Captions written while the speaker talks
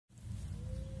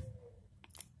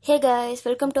Hey guys,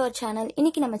 welcome to our channel.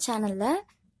 இன்னைக்கு நம்ம சேனல்ல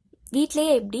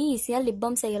வீட்லயே எப்படி ஈஸியா லிப்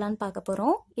பாம் செய்யலாம்னு பார்க்க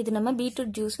போறோம். இது நம்ம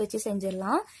பீட்ரூட் ஜூஸ் வச்சு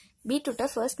செஞ்சிரலாம். பீட்ரூட்டை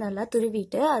ஃபர்ஸ்ட் நல்லா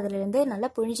துருவிட்டு அதுல இருந்து நல்லா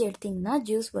புழிஞ்சு எடுத்தீங்கன்னா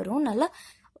ஜூஸ் வரும். நல்லா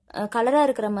கலரா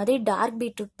இருக்கிற மாதிரி டார்க்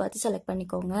பீட்ரூட் பார்த்து செலக்ட்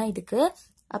பண்ணிக்கோங்க. இதுக்கு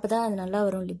அப்பதான் அது நல்லா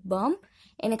வரும் லிப் பாம்.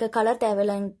 எனக்கு கலர்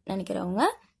தேவையில்லைன்னு நினைக்கிறவங்க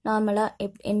நார்மலா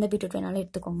எந்த பீட்ரூட் வேணாலும்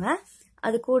எடுத்துக்கோங்க.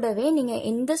 அது கூடவே நீங்க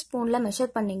எந்த ஸ்பூன்ல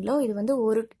மெஷர் பண்ணீங்களோ இது வந்து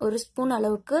ஒரு ஸ்பூன்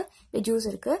அளவுக்கு ஜூஸ்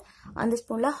இருக்கு. அந்த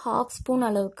ஸ்பூன்ல 1/2 ஸ்பூன்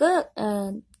அளவுக்கு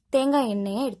தேங்காய்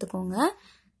எண்ணெயை எடுத்துக்கோங்க.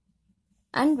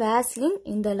 அண்ட் வேஸ்லின்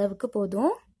இந்த அளவுக்கு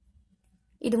போதும்.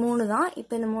 இது 3 தான்.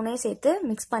 இப்போ இந்த 3ஐயும் சேர்த்து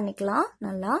மிக்ஸ் பண்ணிக்கலாம்.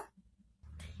 நல்லா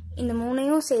இந்த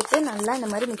 3ஐயும் சேர்த்து நல்லா இந்த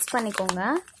மாதிரி மிக்ஸ் பண்ணிக்கோங்க.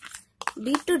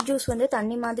 பீட்ரூட் ஜூஸ் வந்து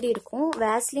தண்ணி மாதிரி இருக்கும்.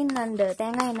 வேஸ்லின் அண்ட்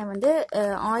தேங்காய் எண்ணெய் வந்து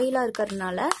ஆயிலா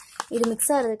இருக்கிறதுனால இது மிக்ஸ்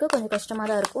ஆகிறதுக்கு கொஞ்சம் கஷ்டமாக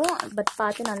தான் இருக்கும். பட்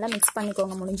பார்த்து நல்லா மிக்ஸ்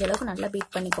பண்ணிக்கோங்க. முடிஞ்ச அளவுக்கு நல்லா பீட்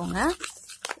பண்ணிக்கோங்க.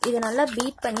 இதை நல்லா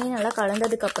பீட் பண்ணி நல்லா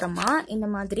கலந்ததுக்கு அப்புறமா இந்த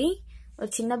மாதிரி ஒரு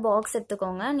சின்ன பாக்ஸ்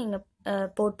எடுத்துக்கோங்க நீங்கள்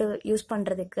போட்டு யூஸ்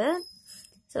பண்ணுறதுக்கு.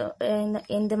 ஸோ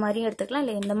எந்த மாதிரியும் எடுத்துக்கலாம்,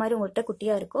 இல்லை எந்த மாதிரி உங்கள்கிட்ட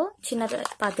குட்டியாக இருக்கோ சின்னதை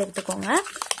பார்த்து எடுத்துக்கோங்க.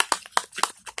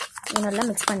 இது நல்லா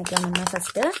மிக்ஸ் பண்ணிக்கலாம் நம்ம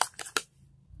ஃபஸ்ட்டு.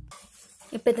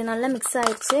 இப்போ இது நல்லா மிக்ஸ்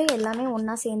ஆயிடுச்சு. எல்லாமே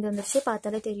ஒன்றா சேர்ந்து வந்துருச்சு.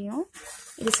 பார்த்தாலே தெரியும்.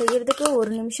 இது செய்யறதுக்கு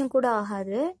 1 நிமிஷம் கூட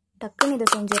ஆகாது. டக்குன்னு இதை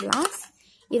செஞ்சிடலாம்.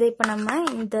 இதை இப்போ நம்ம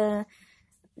இந்த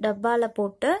டப்பாவில்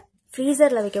போட்டு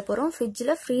ஃப்ரீசரில் வைக்க போகிறோம்.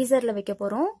 ஃப்ரீசரில் வைக்க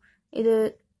போகிறோம். இது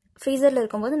ஃப்ரீசரில்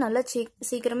இருக்கும்போது நல்லா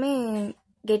சீக்கிரமே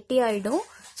கெட்டி ஆகிடும்.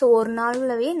 ஸோ ஒரு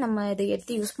நாள்லவே நம்ம இதை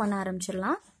எடுத்து யூஸ் பண்ண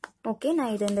ஆரம்பிச்சிடலாம். ஓகே,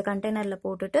 நான் இதை இந்த கண்டெய்னரில்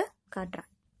போட்டுட்டு காட்டுறேன்.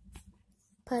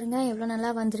 பாருங்கள் எவ்வளோ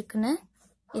நல்லா வந்திருக்குன்னு.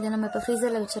 இதை நம்ம இப்போ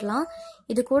ஃப்ரீசரில் வச்சிடலாம்.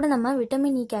 இது கூட நம்ம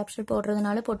விட்டமின் இ கேப்சூல்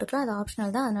போடுறதுனால போட்டுக்கலாம். அது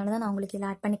ஆப்ஷனல் தான். அதனால தான் நான் உங்களுக்கு இதில்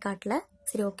ஆட் பண்ணி காட்டல.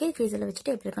 சரி, ஓகே, ஃப்ரீசரில்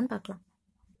வச்சுட்டு எப்படி இருக்கான்னு பார்க்கலாம்.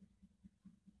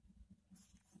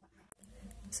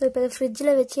 ஸோ இப்போ இதை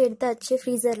ஃப்ரிட்ஜில் வச்சு எடுத்தாச்சு.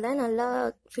 ஃப்ரீசரில் நல்லா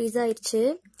ஃப்ரீஸ் ஆயிடுச்சு.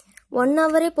 1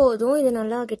 ஹவரே போதும். இது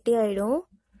நல்லா கெட்டியாயிடும்.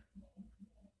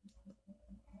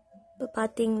 இப்போ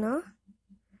பார்த்தீங்கன்னா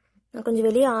நான் கொஞ்சம்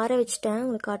வெளியே ஆற வச்சுட்டேன்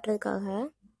உங்களுக்கு காட்டுறதுக்காக.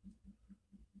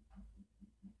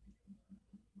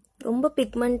 ரொம்ப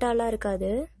பிக்மெண்டாலாம் இருக்காது.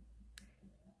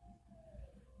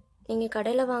 நீங்கள்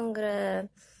கடையில் வாங்குகிற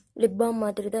லிப் பாம்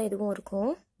மாதிரி தான் இதுவும்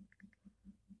இருக்கும்.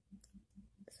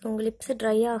 உங்கள் லிப்ஸு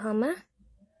ட்ரை ஆகாமல்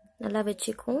நல்லா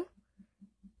வச்சுக்கும்.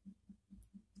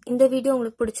 இந்த வீடியோ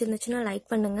உங்களுக்கு பிடிச்சிருந்துச்சுன்னா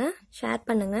லைக் பண்ணுங்கள், ஷேர்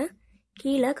பண்ணுங்கள்.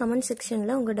 கீழே கமெண்ட்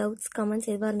செக்ஷனில் உங்கள் டவுட்ஸ்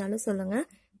கமெண்ட்ஸ் எதுவாக இருந்தாலும் சொல்லுங்கள்.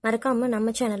 மறக்காமல்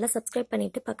நம்ம சேனலை சப்ஸ்கிரைப்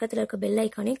பண்ணிவிட்டு பக்கத்தில் இருக்க பெல்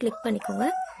ஐக்கானையும் கிளிக் பண்ணிக்கோங்க.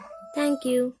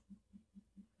 தேங்க்யூ.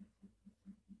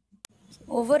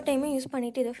 ஒவ்வொரு டைமும் யூஸ்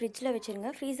பண்ணிவிட்டு இதை ஃப்ரிட்ஜில் வச்சுருங்க.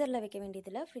 ஃப்ரீசரில் வைக்க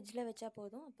வேண்டியதில்லை. ஃப்ரிட்ஜில் வச்சா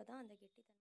போதும். அப்போ தான் அந்த கெட்டி